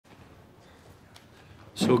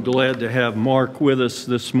So glad to have Mark with us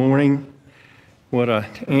this morning. What an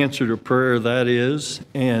answer to prayer that is.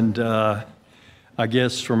 And I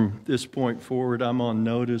guess from this point forward, I'm on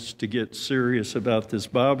notice to get serious about this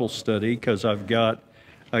Bible study because I've got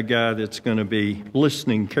a guy that's going to be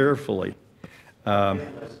listening carefully. We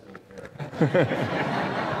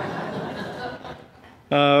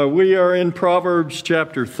are in Proverbs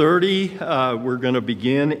chapter 30. We're going to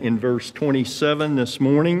begin in verse 27 this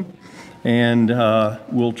morning. And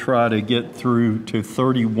we'll try to get through to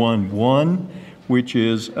 31:1, which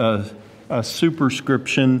is a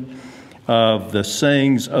superscription of the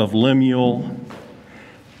sayings of Lemuel,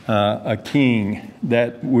 a king,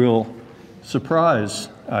 that will surprise,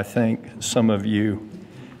 I think, some of you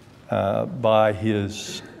by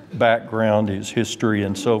his background, his history,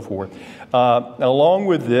 and so forth. Along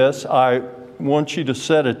with this, I want you to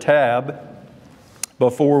set a tab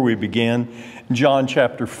before we begin. John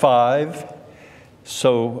chapter 5.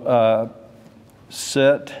 So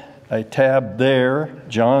set a tab there,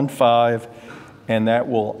 John 5, and that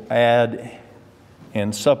will add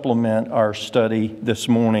and supplement our study this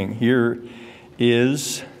morning. Here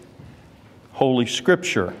is Holy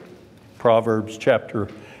Scripture, Proverbs chapter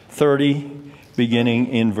 30, beginning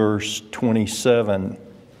in verse 27.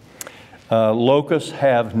 Locusts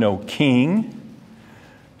have no king,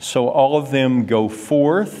 so all of them go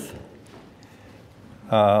forth.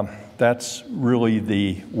 That's really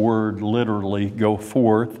the word, literally, go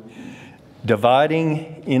forth,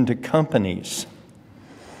 dividing into companies.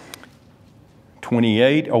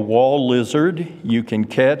 28, a wall lizard you can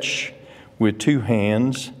catch with two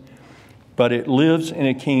hands, but it lives in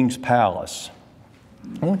a king's palace.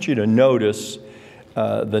 I want you to notice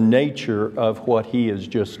the nature of what he has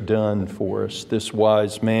just done for us, this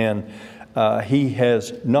wise man. He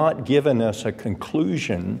has not given us a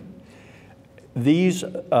conclusion. These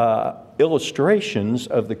illustrations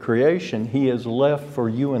of the creation he has left for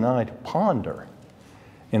you and I to ponder.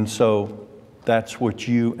 And so that's what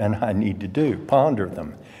you and I need to do, ponder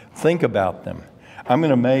them, think about them. I'm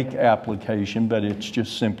going to make application, but it's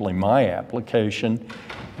just simply my application.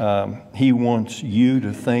 He wants you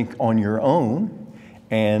to think on your own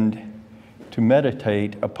and to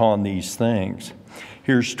meditate upon these things.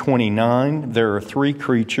 Here's 29. There are three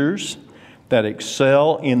creatures that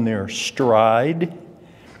excel in their stride,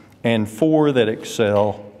 and four that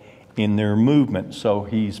excel in their movement. So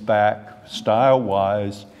he's back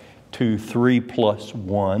style-wise to 3 +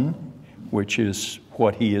 1, which is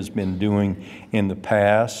what he has been doing in the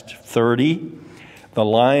past. 30, the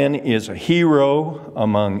lion is a hero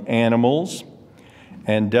among animals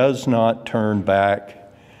and does not turn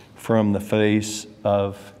back from the face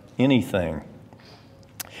of anything.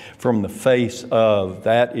 From the face of,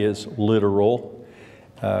 that is literal.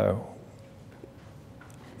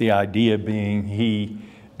 The idea being he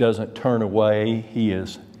doesn't turn away. He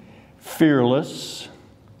is fearless.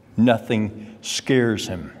 Nothing scares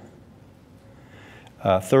him.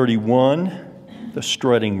 31, the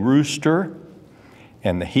strutting rooster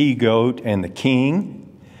and the he-goat and the king.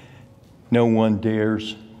 No one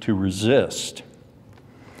dares to resist.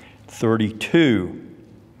 32,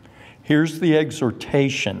 here's the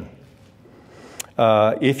exhortation.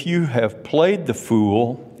 If you have played the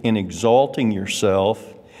fool in exalting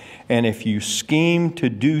yourself, and if you scheme to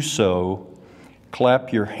do so,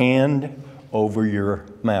 clap your hand over your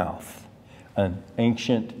mouth. An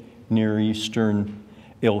ancient Near Eastern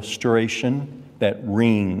illustration that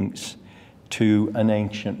rings to an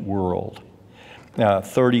ancient world.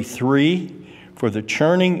 33, for the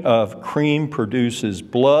churning of cream produces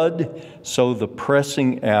blood, so the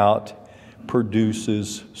pressing out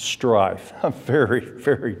produces strife. A very,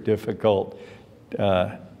 very difficult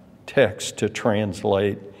text to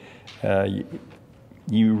translate.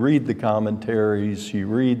 You read the commentaries, you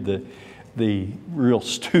read the real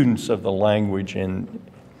students of the language, and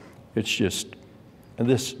it's just,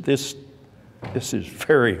 this is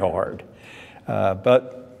very hard.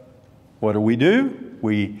 But what do?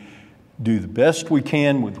 We do the best we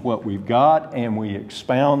can with what we've got, and we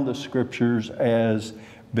expound the Scriptures as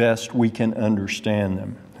best we can understand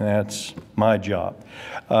them. That's my job.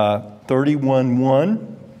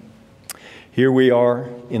 31:1. Here we are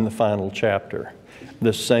in the final chapter.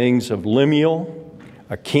 The sayings of Lemuel,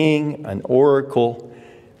 a king, an oracle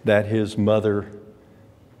that his mother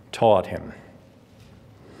taught him.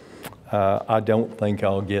 I don't think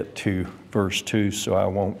I'll get to verse 2, so I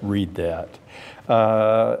won't read that.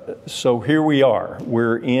 So here we are.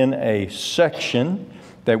 We're in a section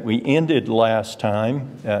that we ended last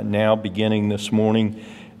time, now beginning this morning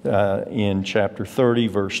in chapter 30,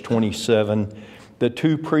 verse 27. The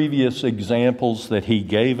two previous examples that he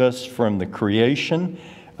gave us from the creation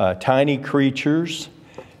tiny creatures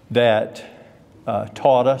that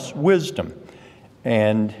taught us wisdom.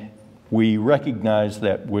 And we recognize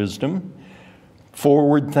that wisdom,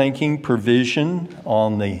 forward-thinking provision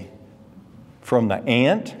from the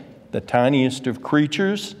ant, the tiniest of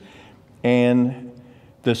creatures, and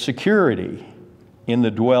the security in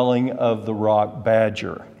the dwelling of the rock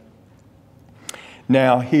badger.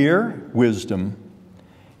 Now here, wisdom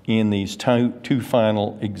in these two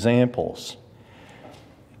final examples.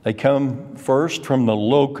 They come first from the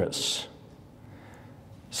locusts.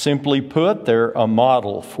 Simply put, they're a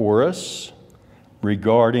model for us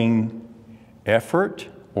regarding effort,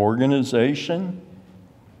 organization,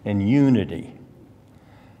 and unity.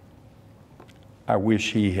 I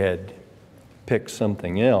wish he had picked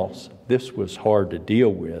something else. This was hard to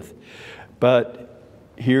deal with. But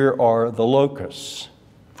here are the locusts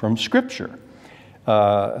from Scripture.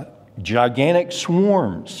 Gigantic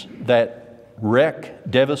swarms that wreak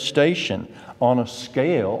devastation on a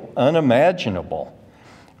scale unimaginable.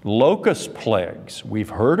 Locust plagues, we've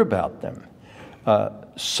heard about them.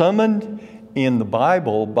 Summoned in the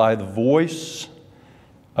Bible by the voice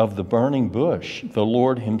of the burning bush, the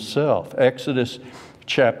Lord himself. Exodus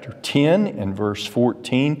chapter 10 and verse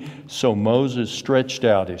 14, so Moses stretched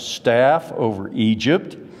out his staff over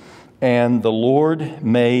Egypt, and the Lord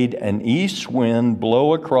made an east wind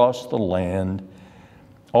blow across the land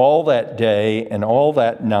all that day and all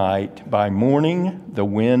that night. By morning, the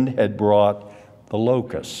wind had brought the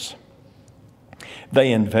locusts.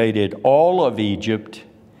 They invaded all of Egypt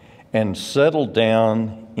and settled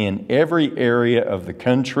down in every area of the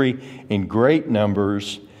country in great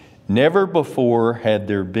numbers. Never before had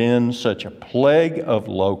there been such a plague of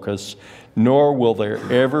locusts, nor will there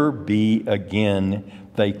ever be again.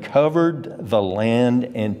 They covered the land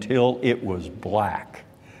until it was black.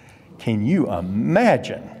 Can you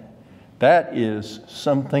imagine? That is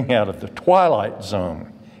something out of the Twilight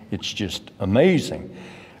Zone. It's just amazing.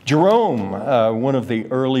 Jerome, one of the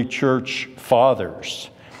early church fathers,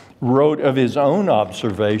 wrote of his own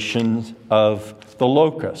observations of the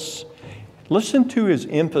locusts. Listen to his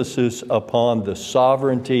emphasis upon the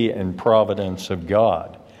sovereignty and providence of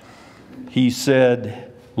God. He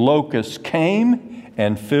said, locusts came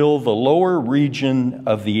and filled the lower region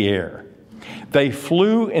of the air. They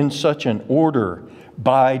flew in such an order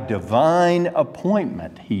by divine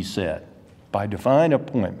appointment, he said, by divine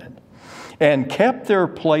appointment, and kept their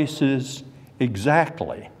places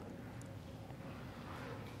exactly.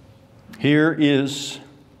 Here is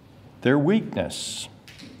their weakness.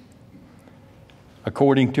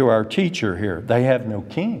 According to our teacher here, they have no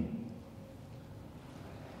king.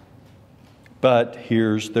 But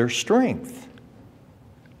here's their strength.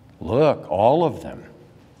 Look, all of them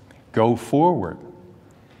go forward,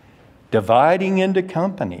 dividing into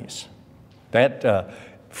companies. That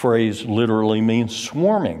phrase literally means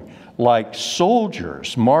swarming, like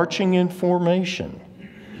soldiers marching in formation.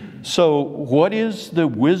 So what is the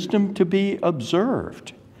wisdom to be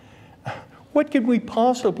observed? What could we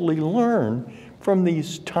possibly learn from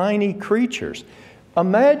these tiny creatures?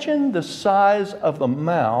 Imagine the size of the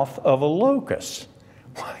mouth of a locust.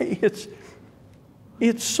 Why,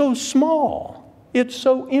 it's so small. It's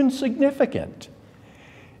so insignificant.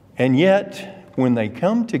 And yet, when they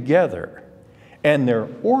come together and they're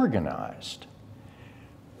organized,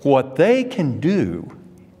 what they can do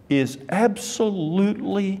is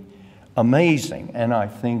absolutely amazing. And I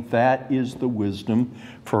think that is the wisdom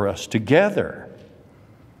for us together.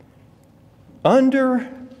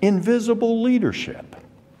 Under invisible leadership,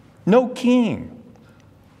 no king,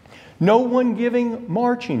 no one giving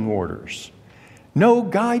marching orders, no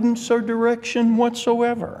guidance or direction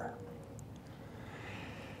whatsoever.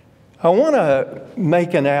 I want to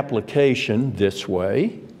make an application this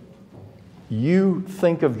way. You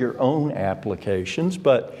think of your own applications,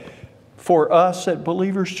 but for us at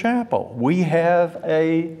Believers Chapel, we have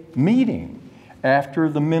a meeting after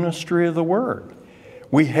the ministry of the Word.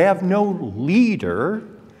 We have no leader.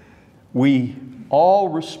 We all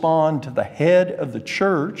respond to the head of the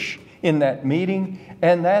church in that meeting,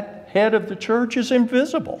 and that head of the church is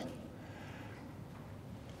invisible.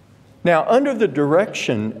 Now, under the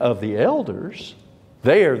direction of the elders,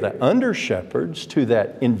 they are the under-shepherds to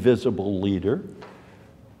that invisible leader.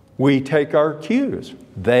 We take our cues.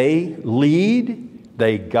 They lead,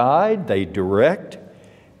 they guide, they direct,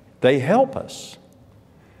 they help us.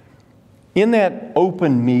 In that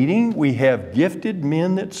open meeting, we have gifted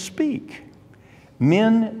men that speak,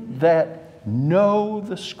 men that know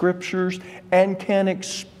the Scriptures and can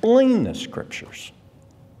explain the Scriptures.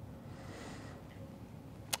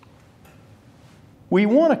 We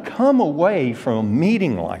want to come away from a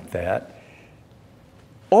meeting like that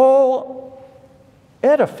all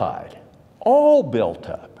edified, all built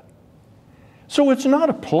up. So it's not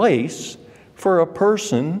a place for a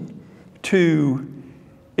person to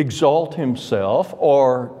exalt himself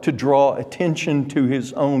or to draw attention to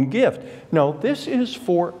his own gift. No, this is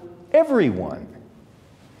for everyone.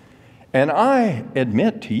 And I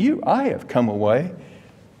admit to you, I have come away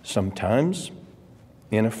sometimes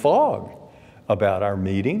in a fog about our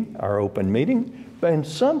meeting, our open meeting, and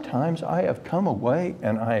sometimes I have come away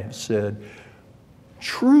and I have said,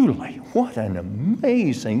 truly, what an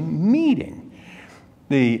amazing meeting.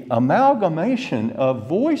 The amalgamation of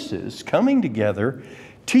voices coming together,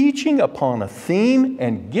 teaching upon a theme,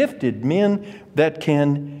 and gifted men that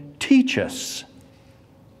can teach us.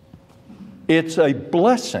 It's a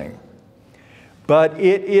blessing, but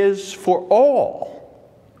it is for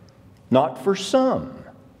all, not for some.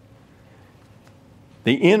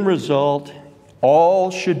 The end result,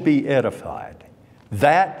 all should be edified.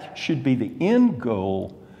 That should be the end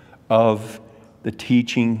goal of the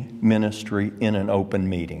teaching ministry in an open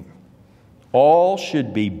meeting. All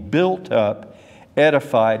should be built up,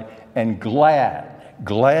 edified, and glad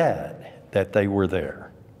that they were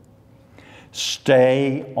there.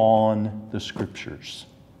 Stay on the Scriptures.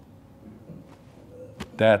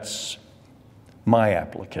 That's my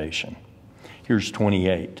application. Here's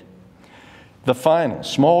 28. The final,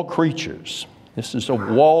 small creatures. This is a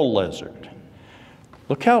wall lizard.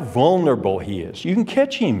 Look how vulnerable he is. You can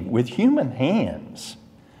catch him with human hands.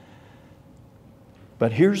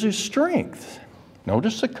 But here's his strength.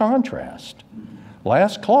 Notice the contrast.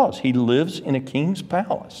 Last clause, he lives in a king's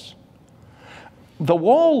palace. The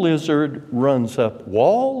wall lizard runs up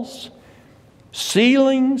walls,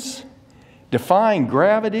 ceilings, defying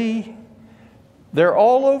gravity. They're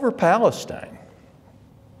all over Palestine.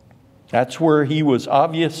 That's where he was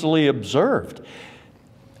obviously observed.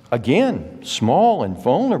 Again, small and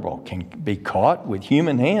vulnerable, can be caught with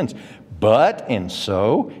human hands. But, and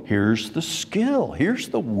so, here's the skill, here's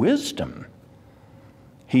the wisdom.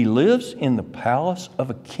 He lives in the palace of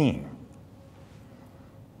a king.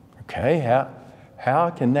 Okay, how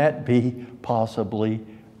can that be possibly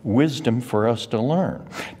wisdom for us to learn?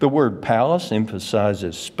 The word palace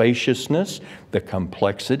emphasizes spaciousness, the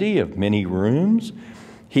complexity of many rooms.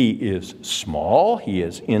 He is small, he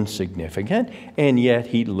is insignificant, and yet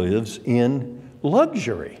he lives in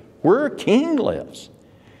luxury, where a king lives.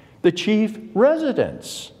 The chief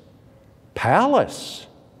residence, palace.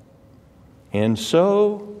 And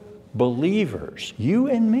so, believers, you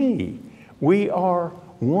and me, we are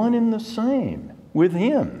one and the same with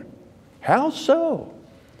him. How so?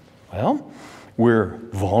 Well, we're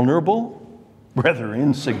vulnerable, rather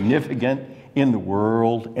insignificant in the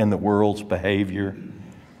world and the world's behavior.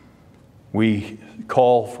 We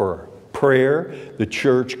call for prayer. The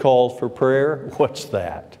church calls for prayer. What's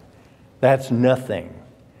that? That's nothing.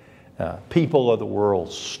 People of the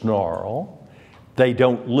world snarl. They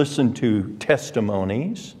don't listen to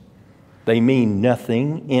testimonies. They mean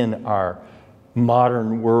nothing in our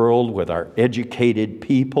modern world with our educated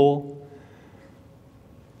people.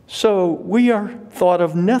 So we are thought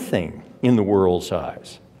of nothing in the world's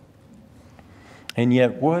eyes. And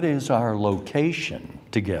yet, what is our location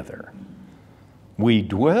together? We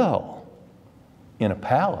dwell in a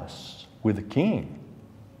palace with a king.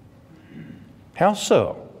 How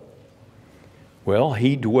so? Well,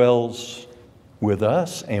 he dwells with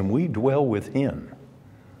us and we dwell with him.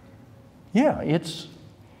 Yeah, it's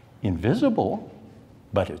invisible,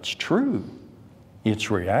 but it's true.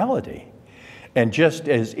 It's reality. And just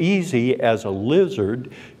as easy as a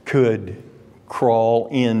lizard could crawl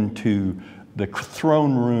into the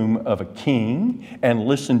throne room of a king and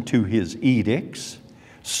listen to his edicts,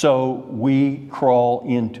 so we crawl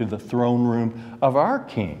into the throne room of our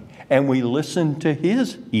king and we listen to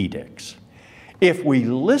his edicts. If we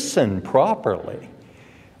listen properly,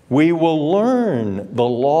 we will learn the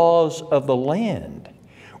laws of the land.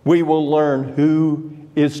 We will learn who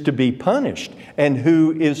is to be punished and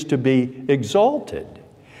who is to be exalted.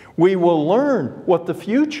 We will learn what the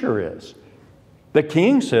future is. The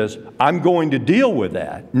king says, I'm going to deal with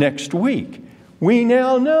that next week. We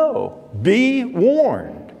now know. Be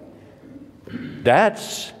warned.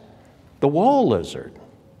 That's the wall lizard.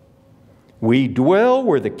 We dwell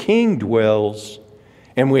where the king dwells,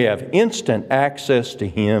 and we have instant access to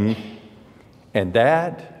him. And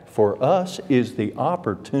that, for us, is the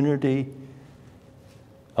opportunity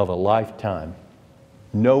of a lifetime.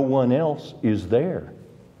 No one else is there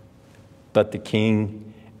but the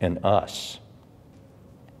king and us.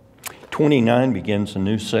 29 begins a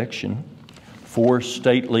new section. 4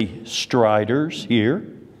 stately striders here.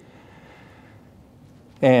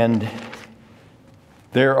 And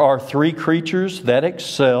There are three creatures that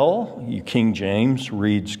excel. King James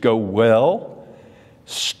reads, go well,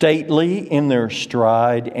 stately in their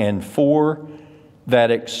stride, and four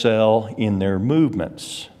that excel in their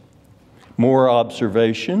movements. More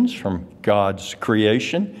observations from God's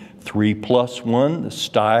creation. 3 plus 1, the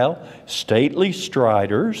style, stately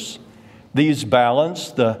striders. These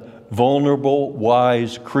balance the vulnerable,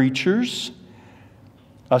 wise creatures.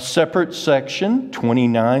 A separate section,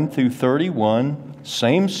 29 through 31,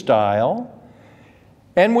 same style.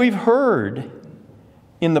 And we've heard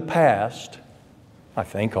in the past, I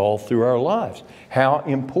think all through our lives, how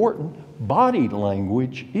important body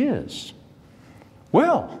language is.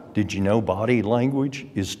 Well, did you know body language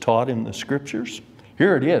is taught in the Scriptures?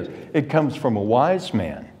 Here it is. It comes from a wise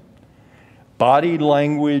man. Body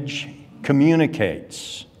language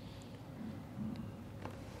communicates.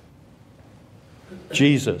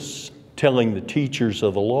 Jesus telling the teachers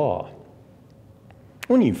of the law,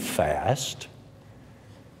 when you fast,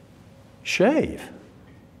 shave,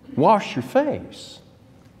 wash your face.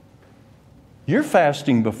 You're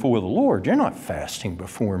fasting before the Lord. You're not fasting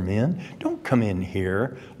before men. Don't come in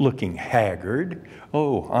here looking haggard.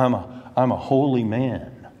 Oh, I'm a holy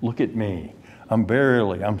man. Look at me.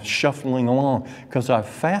 I'm shuffling along because I've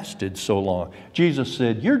fasted so long. Jesus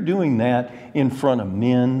said, you're doing that in front of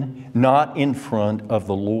men, not in front of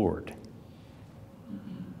the Lord.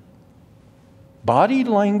 Body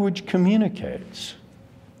language communicates.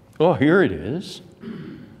 Oh, here it is.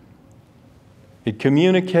 It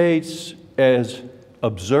communicates as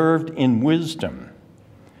observed in wisdom.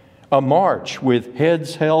 A march with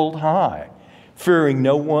heads held high, fearing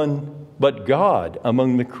no one but God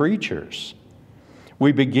among the creatures.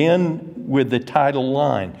 We begin with the title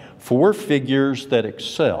line, four figures that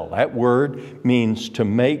excel. That word means to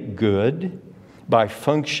make good by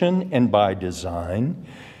function and by design.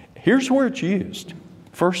 Here's where it's used.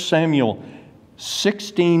 1 Samuel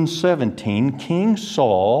 16:17, King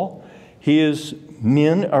Saul, his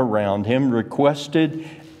men around him requested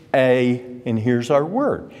and here's our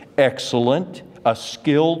word, excellent, a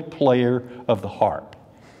skilled player of the harp,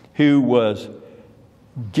 who was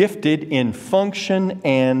gifted in function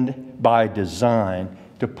and by design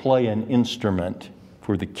to play an instrument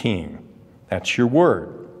for the king. That's your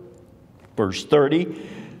word. Verse 30,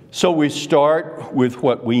 so we start with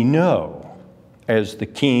what we know as the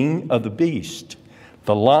king of the beast,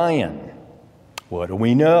 the lion. What do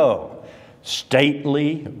we know?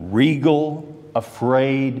 Stately, regal,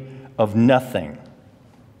 afraid of nothing.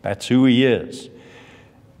 That's who he is.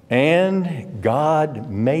 And God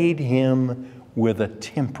made him with a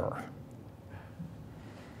temper.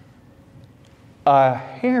 A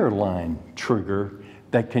hairline trigger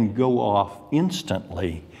that can go off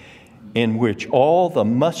instantly, in which all the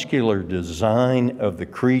muscular design of the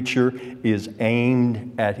creature is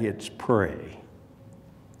aimed at its prey.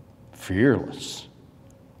 Fearless.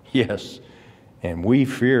 Yes, and we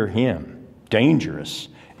fear him. Dangerous,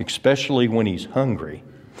 especially when he's hungry.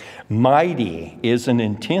 Mighty is an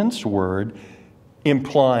intense word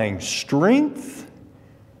implying strength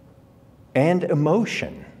and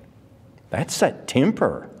emotion. That's that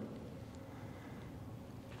temper.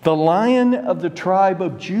 The Lion of the tribe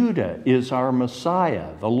of Judah is our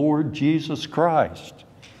Messiah, the Lord Jesus Christ.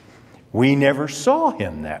 We never saw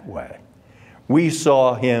him that way. We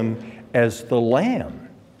saw him as the Lamb.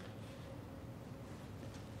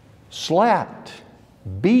 Slapped,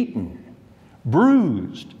 beaten,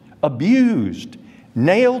 bruised, abused,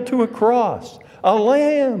 nailed to a cross. A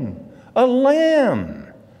lamb, a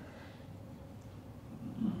lamb.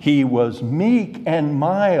 He was meek and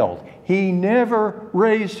mild. He never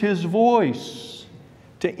raised his voice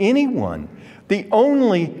to anyone. The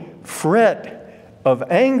only threat of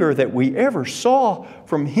anger that we ever saw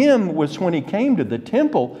from him was when he came to the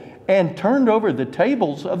temple and turned over the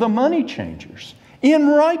tables of the money changers in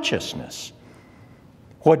righteousness.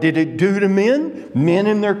 What did it do to men? Men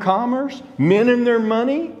in their commerce? Men in their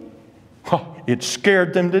money? Oh, it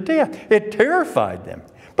scared them to death. It terrified them.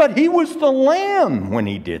 But he was the Lamb when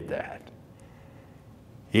he did that.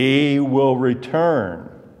 He will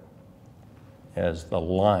return as the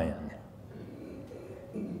Lion.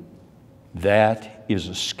 That is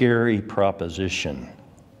a scary proposition.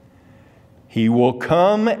 He will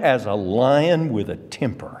come as a lion with a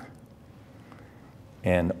temper.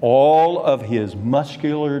 And all of his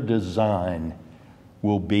muscular design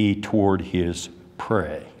will be toward his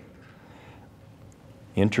prey.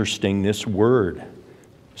 Interesting, this word,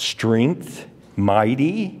 strength,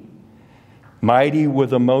 mighty, mighty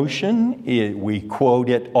with emotion. We quote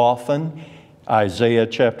it often, Isaiah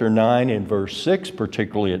chapter 9 and verse 6,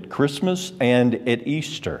 particularly at Christmas and at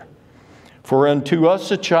Easter. For unto us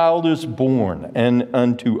a child is born, and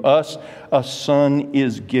unto us a son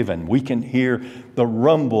is given. We can hear the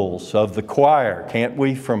rumbles of the choir, can't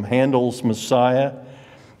we, from Handel's Messiah?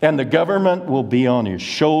 And the government will be on his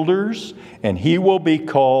shoulders, and he will be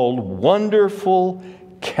called Wonderful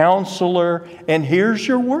Counselor. And here's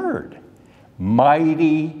your word,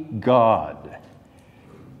 Mighty God.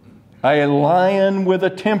 A lion with a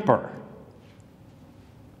temper,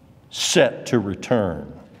 set to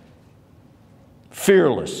return.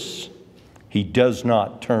 Fearless, he does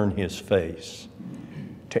not turn his face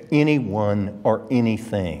to anyone or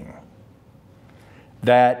anything.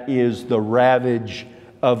 That is the ravage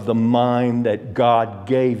of the mind that God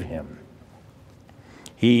gave him.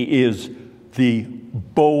 He is the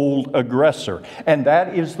bold aggressor. And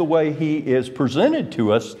that is the way he is presented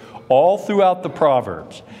to us all throughout the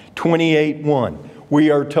Proverbs. 28:1,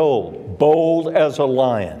 we are told, bold as a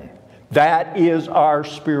lion. That is our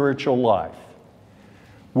spiritual life.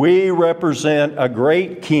 We represent a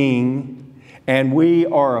great king, and we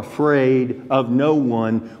are afraid of no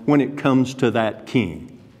one when it comes to that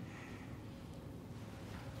king.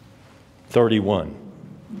 31.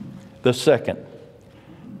 The second,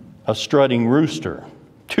 a strutting rooster.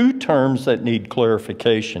 Two terms that need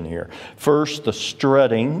clarification here. First, the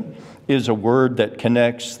strutting is a word that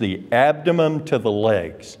connects the abdomen to the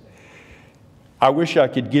legs. I wish I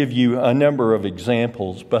could give you a number of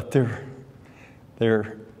examples, but they're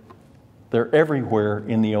everywhere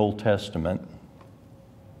in the Old Testament.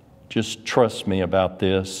 Just trust me about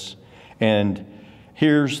this. And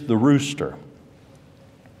here's the rooster.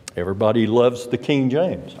 Everybody loves the King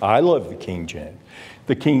James. I love the King James.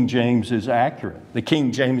 The King James is accurate. The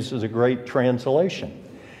King James is a great translation.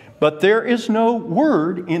 But there is no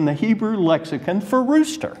word in the Hebrew lexicon for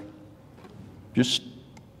rooster. Just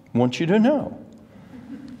want you to know.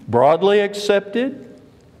 Broadly accepted,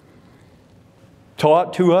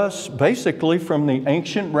 taught to us basically from the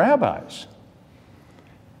ancient rabbis.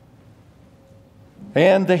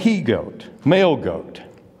 And the he-goat, male goat,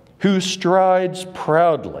 who strides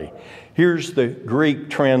proudly. Here's the Greek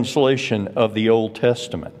translation of the Old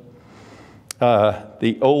Testament.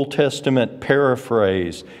 The Old Testament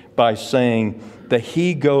paraphrase by saying, the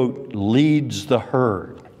he-goat leads the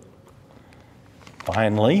herd.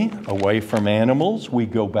 Finally, away from animals, we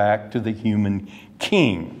go back to the human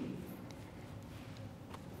king.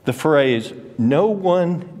 The phrase, no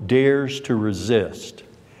one dares to resist.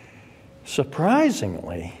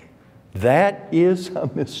 Surprisingly, that is a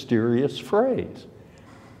mysterious phrase.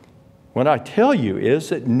 What I tell you is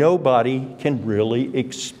that nobody can really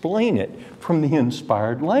explain it from the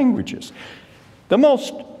inspired languages. The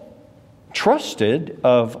most trusted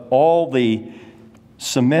of all the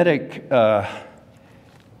Semitic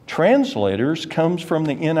translators comes from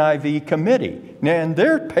the NIV committee. And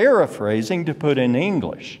they're paraphrasing to put in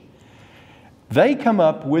English. They come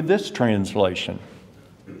up with this translation,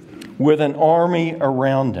 with an army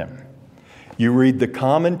around him. You read the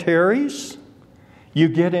commentaries, you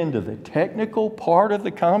get into the technical part of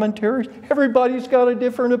the commentaries, everybody's got a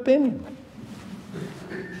different opinion.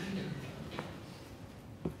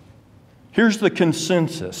 Here's the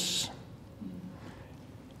consensus.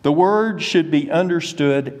 The word should be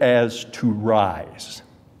understood as to rise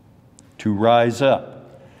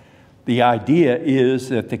up. The idea is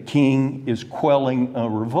that the king is quelling a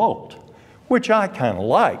revolt, which I kind of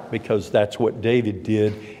like because that's what David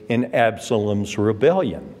did in Absalom's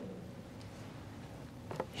rebellion.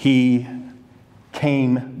 He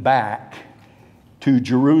came back to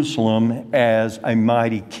Jerusalem as a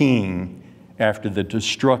mighty king after the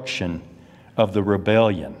destruction of the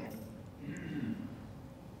rebellion.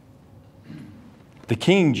 The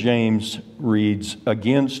King James reads,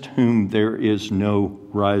 against whom there is no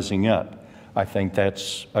rising up. I think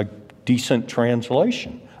that's a decent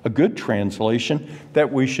translation, a good translation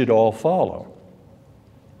that we should all follow.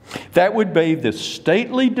 That would be the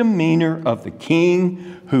stately demeanor of the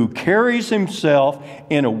king who carries himself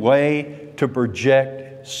in a way to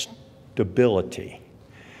project stability.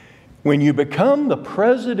 When you become the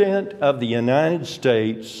President of the United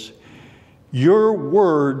States, your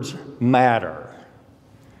words matter.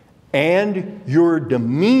 And your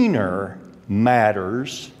demeanor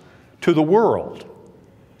matters to the world.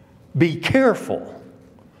 Be careful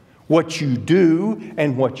what you do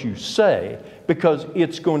and what you say, because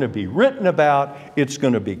it's going to be written about, it's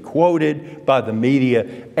going to be quoted by the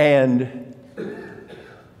media, and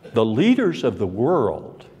the leaders of the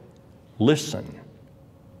world listen.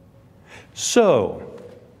 So,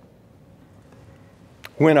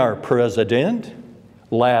 when our president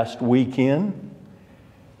last weekend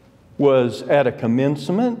was at a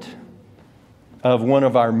commencement of one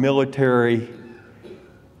of our military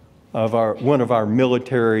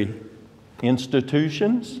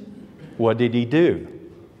institutions, what did he do?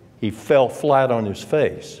 He fell flat on his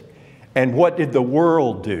face. And what did the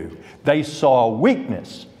world do? They saw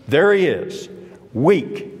weakness. There he is,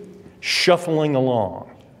 weak, shuffling along.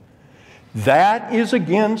 That is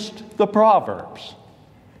against the Proverbs.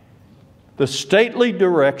 The stately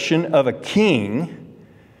direction of a king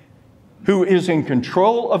who is in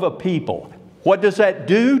control of a people. What does that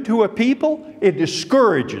do to a people? It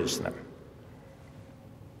discourages them.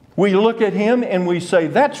 We look at him and we say,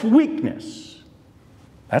 that's weakness.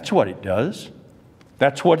 That's what it does.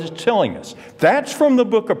 That's what it's telling us. That's from the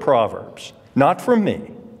book of Proverbs, not from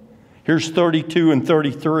me. Here's 32 and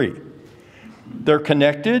 33. They're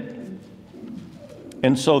connected,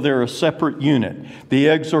 and so they're a separate unit. The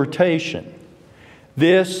exhortation.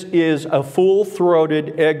 This is a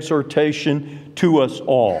full-throated exhortation to us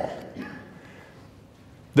all.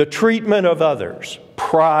 The treatment of others,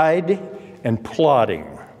 pride and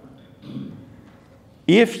plotting.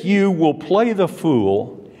 If you will play the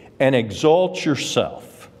fool and exalt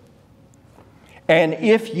yourself, and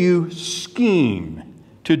if you scheme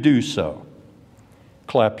to do so,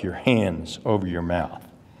 clap your hands over your mouth.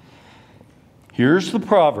 Here's the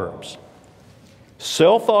Proverbs.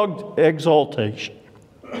 Self-exaltation.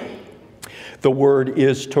 The word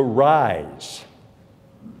is to rise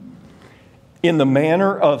in the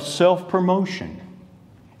manner of self-promotion,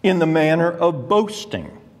 in the manner of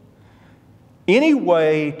boasting. Any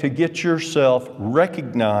way to get yourself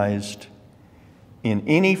recognized in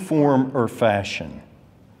any form or fashion,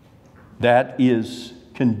 that is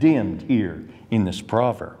condemned here in this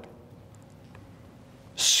proverb.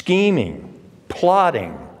 Scheming,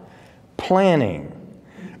 plotting, planning,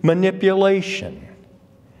 manipulation.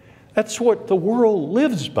 That's what the world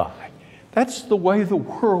lives by. That's the way the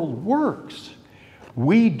world works.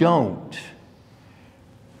 We don't.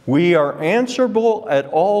 We are answerable at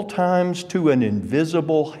all times to an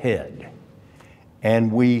invisible head.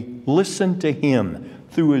 And we listen to Him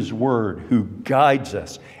through His Word, who guides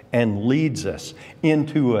us and leads us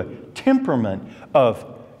into a temperament of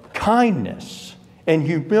kindness and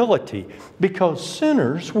humility. Because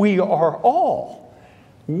sinners, we are all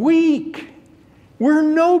weak. We're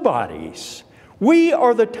nobodies. We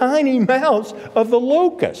are the tiny mouse of the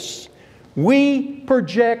locusts. We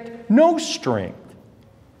project no strength.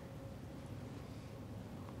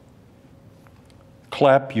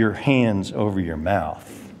 Clap your hands over your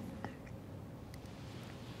mouth.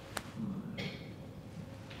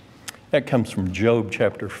 That comes from Job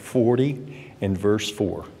chapter 40 and verse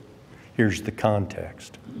 4. Here's the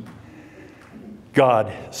context.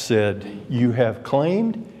 God said, "You have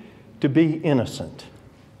claimed to be innocent."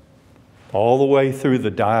 All the way through the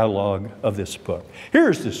dialogue of this book.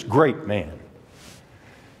 Here's this great man.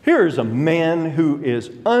 Here's a man who is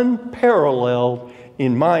unparalleled,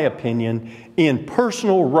 in my opinion, in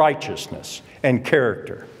personal righteousness and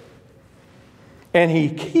character. And he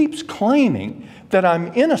keeps claiming that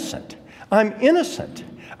I'm innocent. I'm innocent.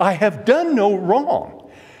 I have done no wrong.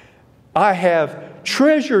 I have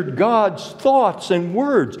treasured God's thoughts and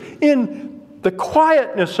words in the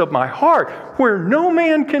quietness of my heart where no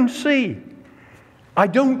man can see. I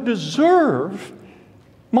don't deserve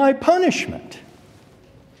my punishment.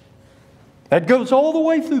 That goes all the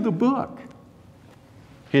way through the book.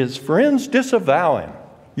 His friends disavow him.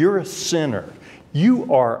 You're a sinner.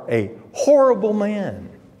 You are a horrible man.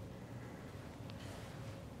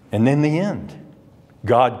 And then the end.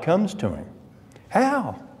 God comes to him.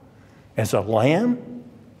 How? As a lamb?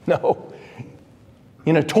 No.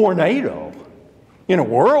 In a tornado. In a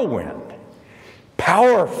whirlwind.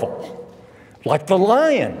 Powerful. Like the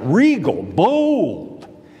lion. Regal. Bold.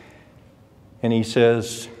 And he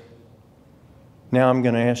says, now I'm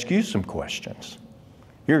going to ask you some questions.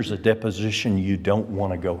 Here's a deposition you don't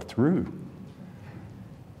want to go through.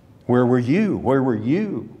 Where were you? Where were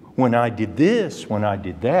you when I did this, when I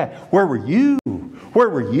did that? Where were you? Where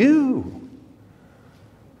were you?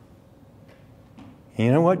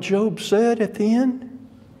 You know what Job said at the end?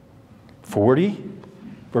 40,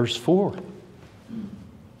 verse 4.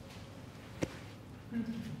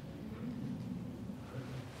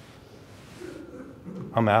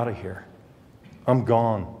 I'm out of here. I'm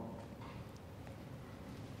gone.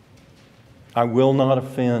 I will not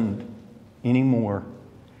offend anymore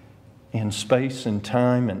in space and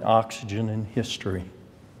time and oxygen and history.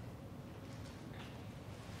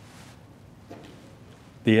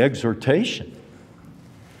 The exhortation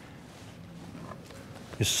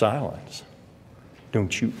is silence.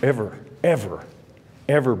 Don't you ever, ever,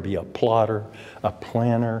 ever be a plotter, a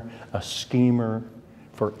planner, a schemer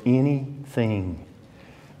for anything.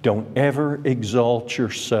 Don't ever exalt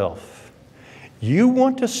yourself. You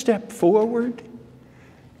want to step forward?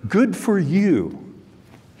 Good for you.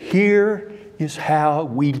 Here is how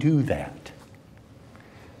we do that.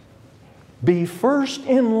 Be first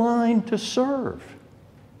in line to serve.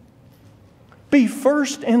 Be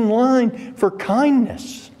first in line for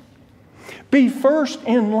kindness. Be first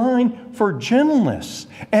in line for gentleness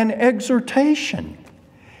and exhortation.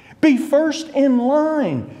 Be first in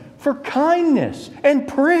line for kindness and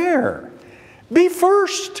prayer. Be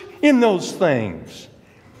first in those things.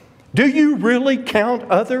 Do you really count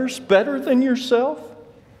others better than yourself?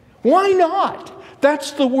 Why not?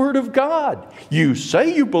 That's the Word of God. You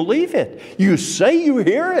say you believe it. You say you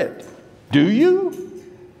hear it. Do you?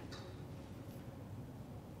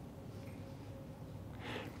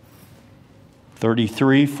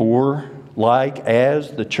 (33)For like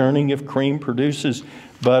as the churning of cream produces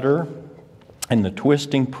butter, and the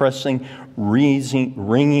twisting, pressing,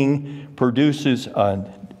 wringing produces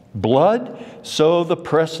blood, so the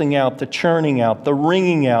pressing out, the churning out, the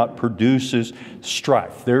wringing out produces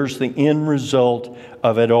strife. There's the end result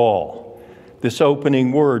of it all. This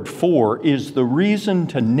opening word, for, is the reason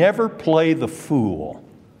to never play the fool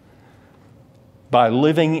by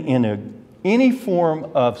living in any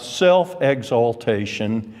form of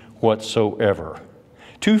self-exaltation whatsoever.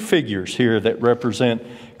 Two figures here that represent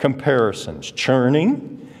comparisons.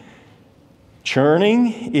 Churning,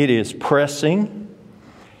 it is pressing,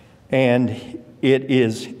 and it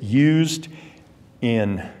is used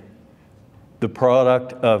in the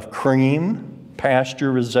product of cream,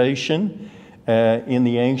 pasteurization. In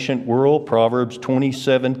the ancient world, Proverbs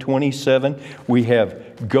 27:27, we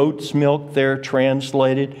have goat's milk there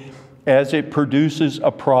translated as it produces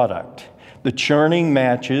a product. The churning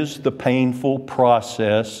matches the painful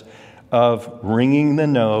process of wringing the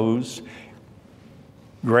nose,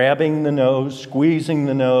 grabbing the nose, squeezing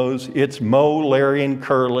the nose. It's Moe, Larry, and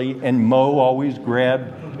Curly, and Moe always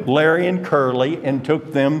grabbed Larry and Curly and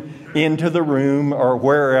took them into the room or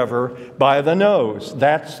wherever by the nose.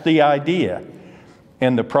 That's the idea.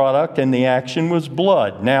 And the product and the action was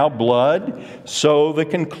blood. Now blood, so the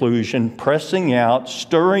conclusion, pressing out,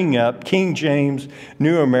 stirring up. King James,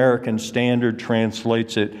 New American Standard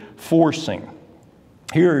translates it forcing.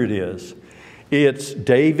 Here it is. It's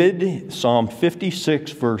David, Psalm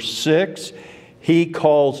 56, verse 6. He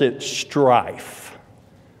calls it strife.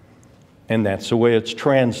 And that's the way it's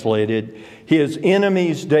translated. His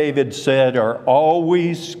enemies, David said, are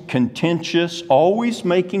always contentious, always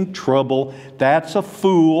making trouble. That's a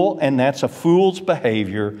fool, and that's a fool's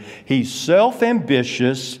behavior. He's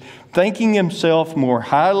self-ambitious, thinking himself more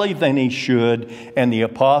highly than he should, and the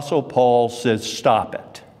Apostle Paul says, stop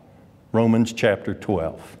it. Romans chapter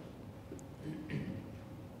 12.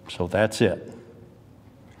 So that's it.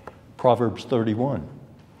 Proverbs 31.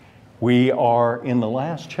 We are in the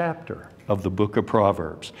last chapter of the book of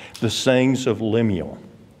Proverbs, the sayings of Lemuel.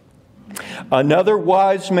 Another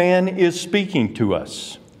wise man is speaking to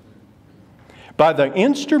us. By the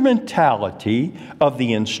instrumentality of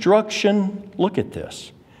the instruction, look at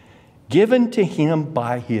this, given to him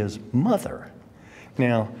by his mother.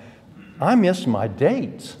 Now, I missed my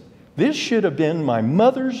dates. This should have been my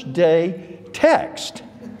Mother's Day text.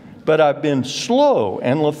 But I've been slow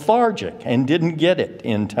and lethargic and didn't get it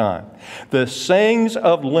in time. The sayings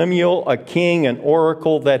of Lemuel, a king, an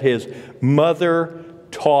oracle that his mother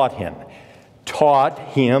taught him. Taught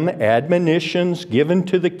him admonitions given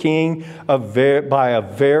to the king by a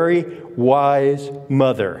very wise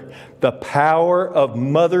mother. The power of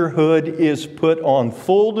motherhood is put on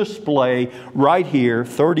full display right here,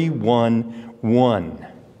 31:1.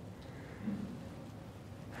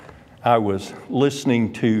 I was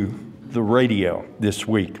listening to the radio this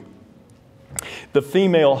week. The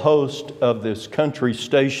female host of this country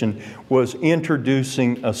station was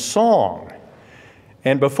introducing a song.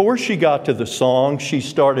 And before she got to the song, she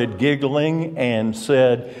started giggling and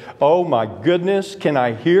said, "Oh my goodness, can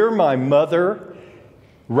I hear my mother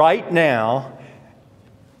right now?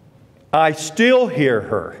 I still hear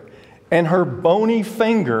her and her bony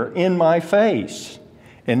finger in my face."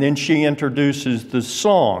 And then she introduces the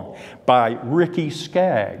song by Ricky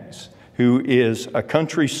Skaggs, who is a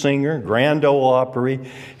country singer, Grand Ole Opry.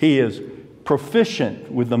 He is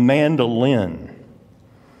proficient with the mandolin.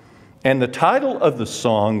 And the title of the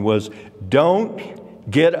song was, "Don't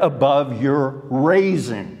Get Above Your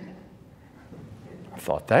Raisin." I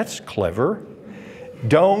thought, that's clever.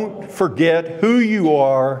 Don't forget who you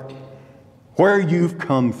are, where you've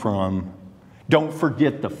come from. Don't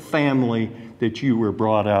forget the family that you were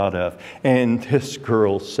brought out of. And this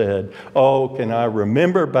girl said, "Oh, can I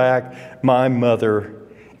remember back my mother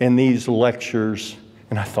in these lectures,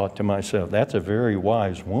 and I thought to myself, that's a very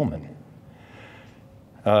wise woman.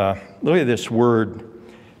 Look at this word,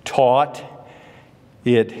 taught.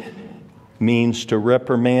 It means to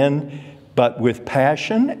reprimand, but with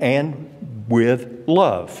passion and with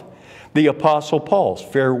love. The Apostle Paul's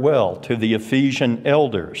farewell to the Ephesian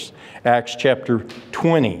elders, Acts chapter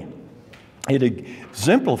 20. It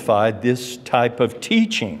exemplified this type of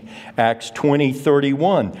teaching. Acts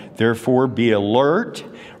 20:31. Therefore be alert.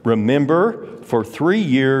 Remember, for 3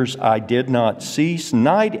 years I did not cease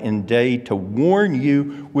night and day to warn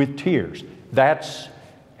you with tears. That's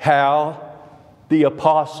how the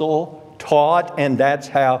apostle taught, and that's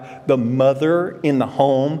how the mother in the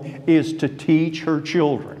home is to teach her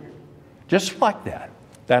children. Just like that.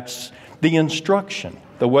 That's the instruction,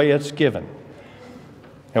 the way it's given.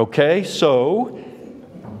 Okay, so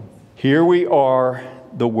here we are,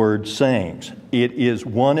 the word sayings. It is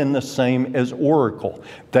one and the same as oracle.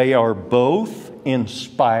 They are both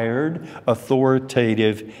inspired,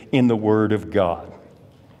 authoritative in the Word of God.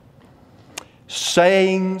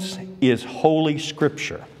 Sayings is Holy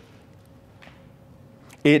Scripture.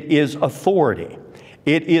 It is authority.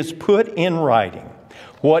 It is put in writing.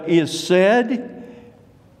 What is said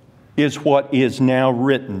is what is now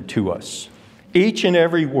written to us. Each and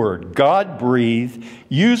every word, God breathed,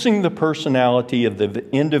 using the personality of the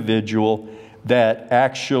individual that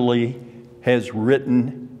actually has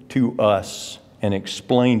written to us and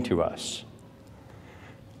explained to us.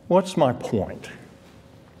 What's my point?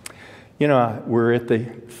 You know, we're at the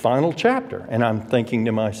final chapter, and I'm thinking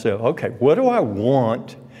to myself, okay, what do I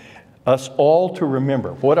want us all to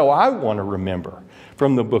remember? What do I want to remember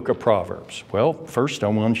from the book of Proverbs? Well, first I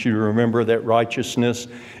want you to remember that righteousness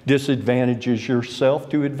disadvantages yourself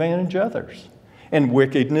to advantage others, and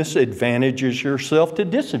wickedness advantages yourself to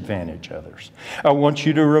disadvantage others. I want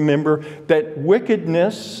you to remember that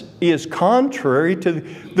wickedness is contrary to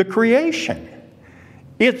the creation.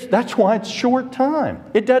 That's why it's short time.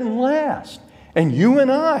 It doesn't last. And you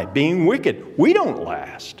and I, being wicked, we don't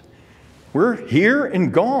last. We're here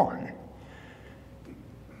and gone.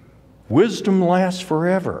 Wisdom lasts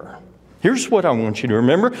forever. Here's what I want you to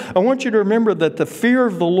remember. I want you to remember that the fear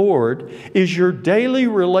of the Lord is your daily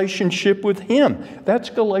relationship with Him.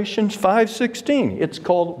 That's Galatians 5:16. It's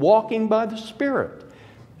called walking by the Spirit.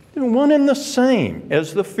 One and the same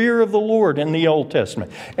as the fear of the Lord in the Old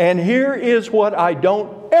Testament. And here is what I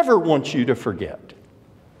don't ever want you to forget.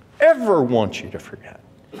 Ever want you to forget.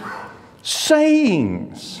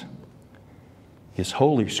 Sayings is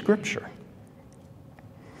Holy Scripture.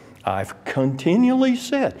 I've continually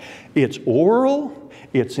said it's oral,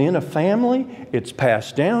 it's in a family, it's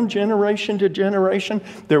passed down generation to generation.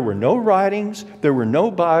 There were no writings, there were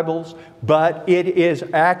no Bibles, but it is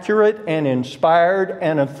accurate and inspired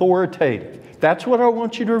and authoritative. That's what I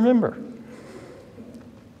want you to remember.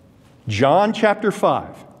 John chapter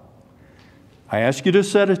 5. I ask you to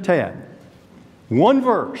set a tab. One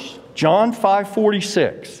verse, John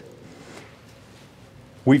 5:46.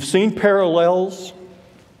 We've seen parallels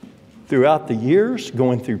throughout the years,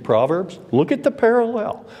 going through Proverbs. Look at the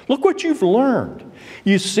parallel. Look what you've learned.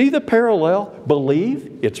 You see the parallel?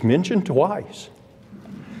 Believe, it's mentioned twice.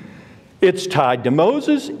 It's tied to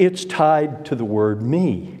Moses. It's tied to the word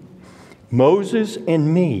me. Moses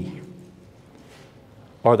and me.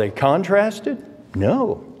 Are they contrasted?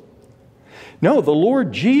 No. No, the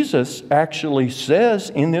Lord Jesus actually says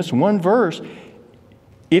in this one verse,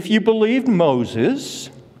 if you believed Moses,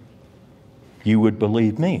 you would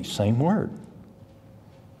believe me. Same word.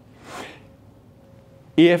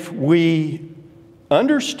 If we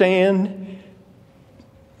understand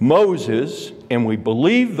Moses and we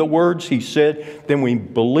believe the words he said, then we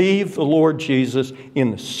believe the Lord Jesus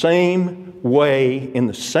in the same way, in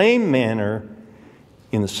the same manner,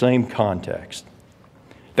 in the same context.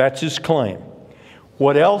 That's his claim.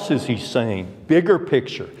 What else is he saying? Bigger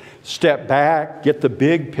picture. Step back, get the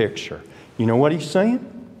big picture. You know what he's saying?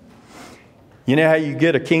 You know how you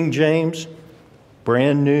get a King James,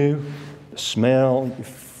 brand new, the smell, you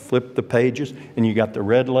flip the pages, and you got the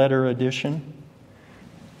red letter edition?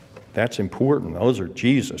 That's important. Those are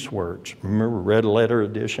Jesus' words. Remember red letter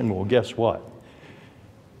edition? Well, guess what?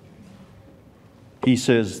 He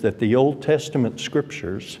says that the Old Testament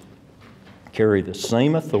scriptures carry the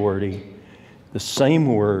same authority, the same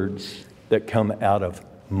words that come out of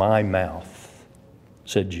my mouth,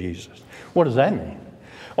 said Jesus. What does that mean?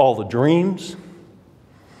 All the dreams,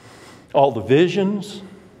 all the visions,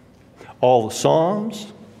 all the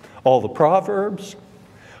Psalms, all the Proverbs,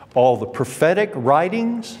 all the prophetic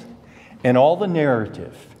writings, and all the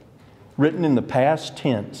narrative written in the past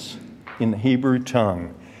tense in the Hebrew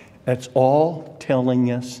tongue That's all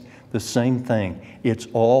telling us the same thing. It's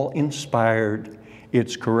all inspired.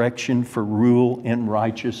 It's correction for rule and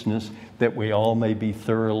righteousness, that we all may be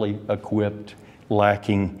thoroughly equipped,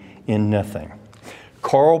 lacking in nothing.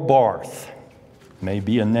 Karl Barth, may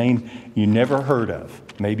be a name you never heard of.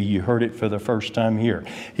 Maybe you heard it for the first time here.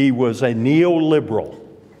 He was a neoliberal,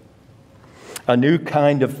 a new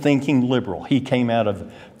kind of thinking liberal. He came out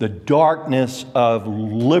of the darkness of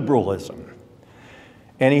liberalism.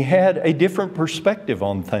 And he had a different perspective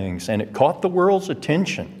on things, and it caught the world's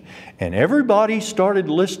attention. And everybody started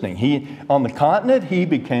listening. On the continent, he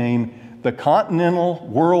became the continental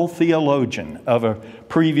world theologian of a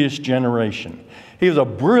previous generation. He was a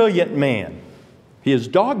brilliant man. His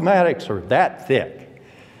dogmatics are that thick.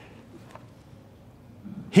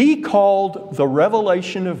 He called the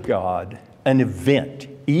revelation of God an event,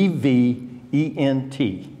 E-V-E-N-T,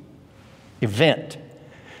 event.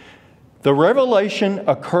 The revelation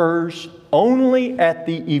occurs only at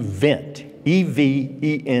the event,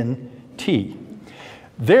 E-V-E-N-T.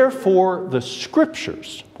 Therefore, the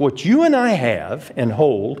Scriptures, what you and I have and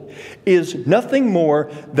hold, is nothing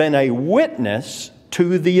more than a witness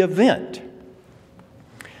to the event.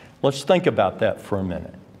 Let's think about that for a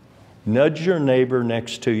minute. Nudge your neighbor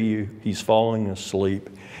next to you. He's falling asleep.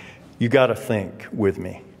 You got to think with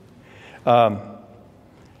me.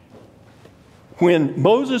 When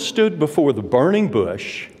Moses stood before the burning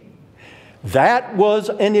bush, that was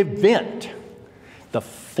an event. The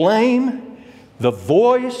flame, the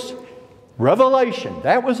voice, revelation,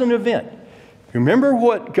 that was an event. Remember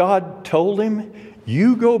what God told him?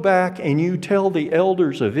 You go back and you tell the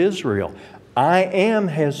elders of Israel, I am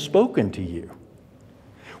has spoken to you.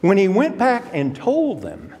 When he went back and told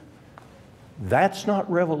them, that's not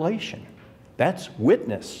revelation. That's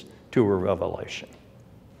witness to a revelation.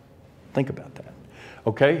 Think about that.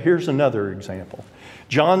 Okay, here's another example.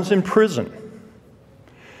 John's in prison.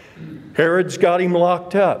 Herod's got him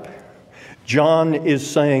locked up. John is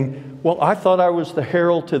saying, well, I thought I was the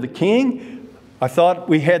herald to the king. I thought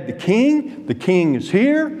we had the king. The king is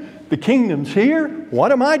here. The kingdom's here.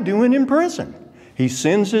 What am I doing in prison? He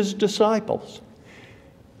sends his disciples.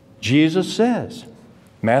 Jesus says,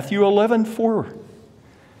 Matthew 11:4,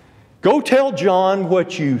 go tell John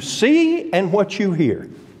what you see and what you hear.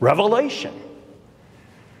 Revelation.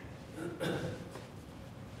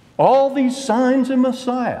 All these signs of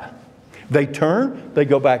Messiah. They turn, they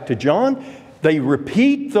go back to John, they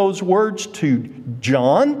repeat those words to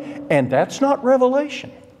John, and that's not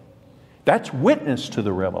revelation. That's witness to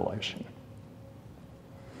the revelation.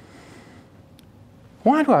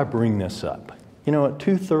 Why do I bring this up? You know, at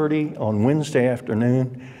 2:30 on Wednesday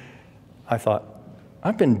afternoon, I thought,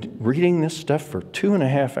 I've been reading this stuff for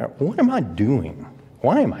 2.5 hours. What am I doing?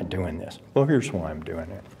 Why am I doing this? Well, here's why I'm doing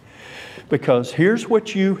it. Because here's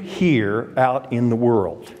what you hear out in the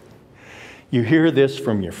world. You hear this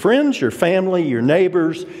from your friends, your family, your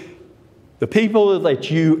neighbors, the people that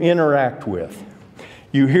you interact with.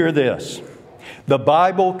 You hear this. The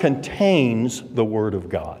Bible contains the Word of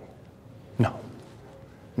God. No.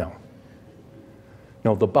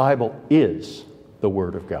 No, the Bible is the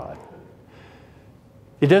Word of God.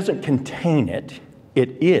 It doesn't contain it.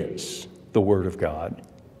 It is the Word of God.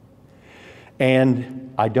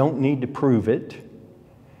 And I don't need to prove it,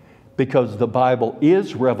 because the Bible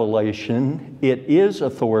is revelation, it is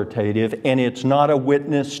authoritative, and it's not a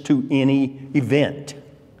witness to any event.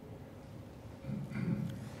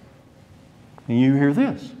 And you hear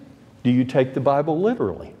this. Do you take the Bible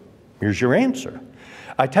literally? Here's your answer.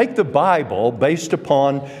 I take the Bible based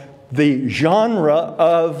upon the genre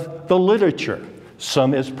of the literature.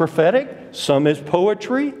 Some is prophetic, some is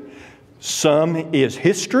poetry, some is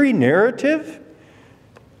history, narrative,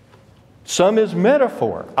 some is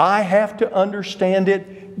metaphor. I have to understand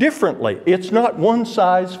it differently. It's not one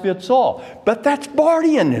size fits all. But that's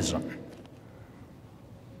Bardianism.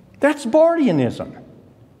 That's Bardianism.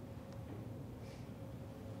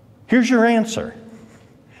 Here's your answer.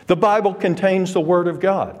 The Bible contains the Word of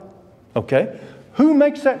God. Okay? Who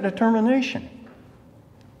makes that determination?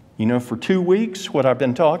 You know, for 2 weeks, what I've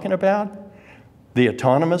been talking about, the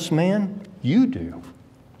autonomous man, you do.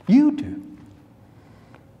 You do.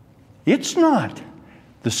 It's not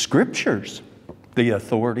the Scriptures, the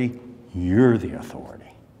authority. You're the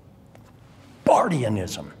authority.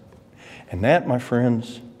 Bardianism. And that, my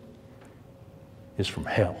friends, is from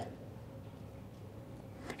hell.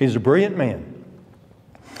 He's a brilliant man.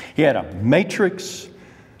 He had a matrix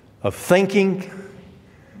of thinking.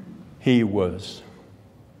 He was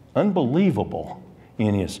unbelievable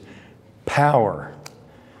in his power.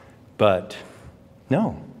 But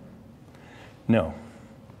no.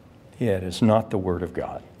 It is not the Word of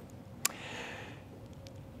God.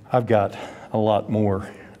 I've got a lot more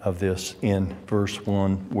of this in verse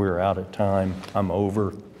 1. We're out of time. I'm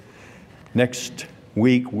over. Next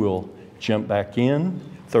week, we'll jump back in,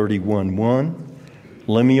 31:1.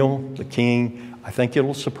 Lemuel, the king. I think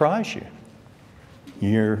it'll surprise you.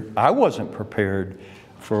 I wasn't prepared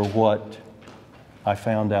for what I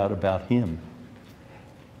found out about him.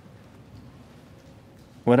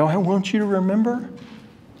 What do I want you to remember?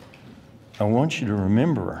 I want you to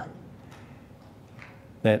remember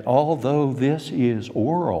that although this is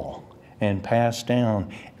oral and passed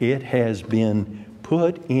down, it has been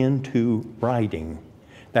put into writing.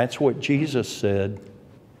 That's what Jesus said.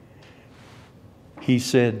 He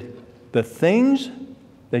said, the things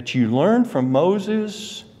that you learned from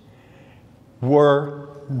Moses were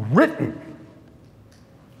written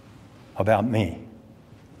about me,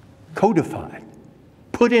 codified,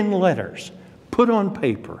 put in letters, put on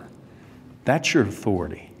paper. That's your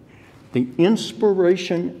authority. The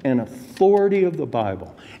inspiration and authority of the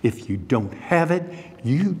Bible. If you don't have it,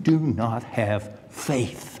 you do not have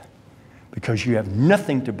faith, because you have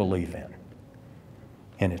nothing to believe in.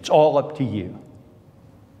 And it's all up to you.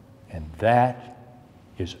 And that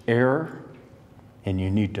is error, and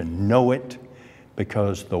you need to know it,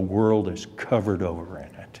 because the world is covered over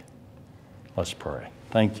in it. Let's pray.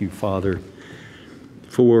 Thank you, Father,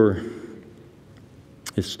 for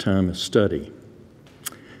this time of study.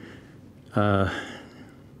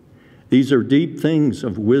 These are deep things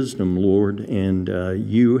of wisdom, Lord, and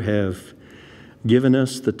you have given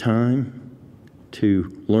us the time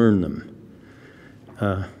to learn them.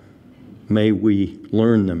 May we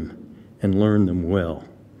learn them and learn them well.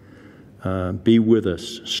 Be with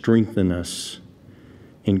us, strengthen us,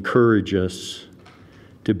 encourage us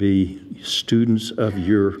to be students of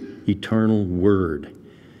your eternal word.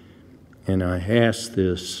 And I ask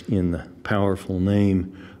this in the powerful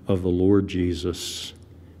name of the Lord Jesus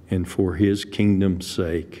and for his kingdom's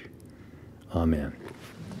sake. Amen.